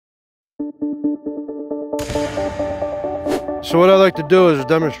So what I'd like to do is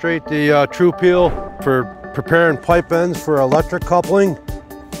demonstrate the true peel for preparing pipe ends for electric coupling.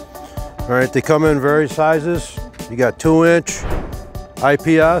 All right, they come in various sizes. You got 2-inch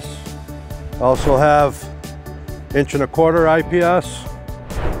IPS, also have 1.25 IPS,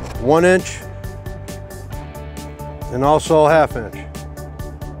 1-inch, and also 1/2 inch.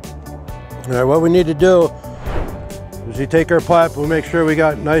 All right, what we need to do is you take our pipe, we make sure we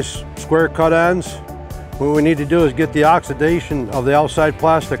got nice square cut ends. What we need to do is get the oxidation of the outside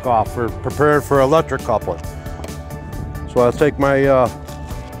plastic off for preparing for electric coupling. So I'll take my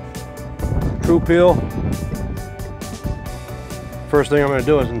true peel. First thing I'm going to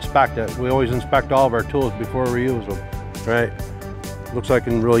do is inspect it. We always inspect all of our tools before we use them, right? Looks like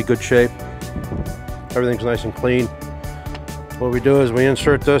in really good shape. Everything's nice and clean. What we do is we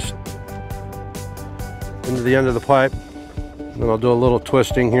insert this into the end of the pipe, and I'll do a little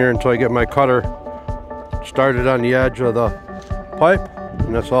twisting here until I get my cutter started on the edge of the pipe,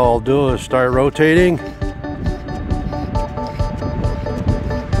 and that's all I'll do is start rotating.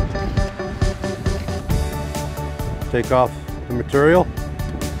 Take off the material.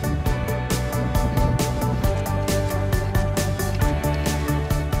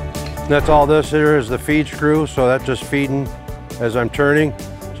 That's all this here is the feed screw, so that's just feeding as I'm turning,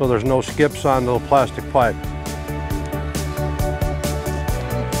 so there's no skips on the plastic pipe.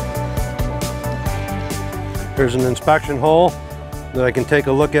 Here's an inspection hole that I can take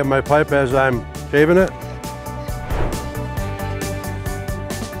a look at my pipe as I'm shaving it.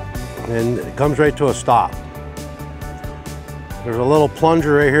 And it comes right to a stop. There's a little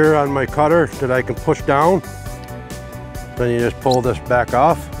plunger right here on my cutter that I can push down. Then you just pull this back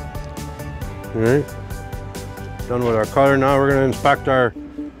off. All right. Done with our cutter. Now we're going to inspect our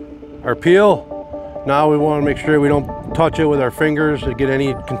peel. Now we want to make sure we don't touch it with our fingers to get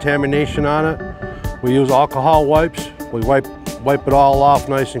any contamination on it. We use alcohol wipes. We wipe it all off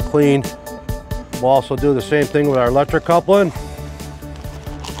nice and clean. We'll also do the same thing with our electric coupling.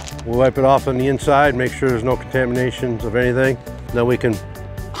 We'll wipe it off on the inside, make sure there's no contaminations of anything. Then we can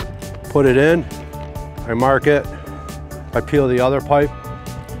put it in. I mark it. I peel the other pipe,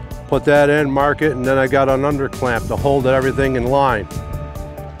 put that in, mark it, and then I got an under clamp to hold everything in line.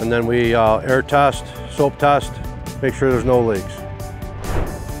 And then we air test, soap test, make sure there's no leaks.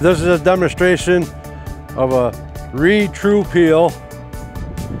 This is a demonstration of a true peel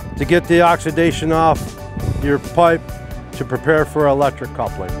to get the oxidation off your pipe to prepare for electric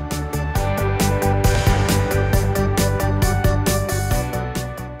coupling.